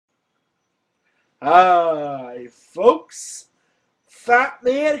Hi, folks. Fat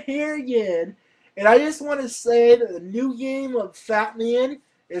Man here again. And I just want to say that the new game of Fat Man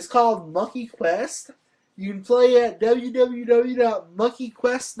is called Monkey Quest. You can play at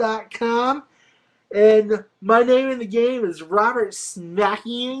www.monkeyquest.com. And my name in the game is Robert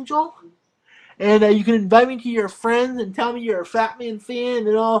Smacky Angel. And you can invite me to your friends and tell me you're a Fat Man fan,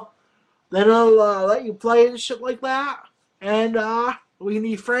 and I'll let you play and shit like that. And we can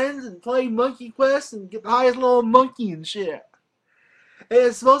be friends and play Monkey Quest and get the highest little monkey and shit. And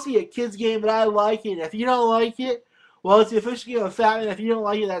it's supposed to be a kids game, but I like it. If you don't like it, well, it's the official game of Fat Man. If you don't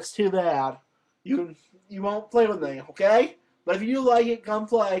like it, that's too bad. You won't play with me, okay? But if you do like it, come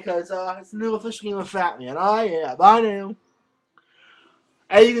play because it's the new official game of Fat Man. Oh yeah, bye now.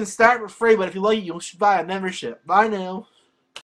 And you can start for free, but if you like it, you should buy a membership. Bye now.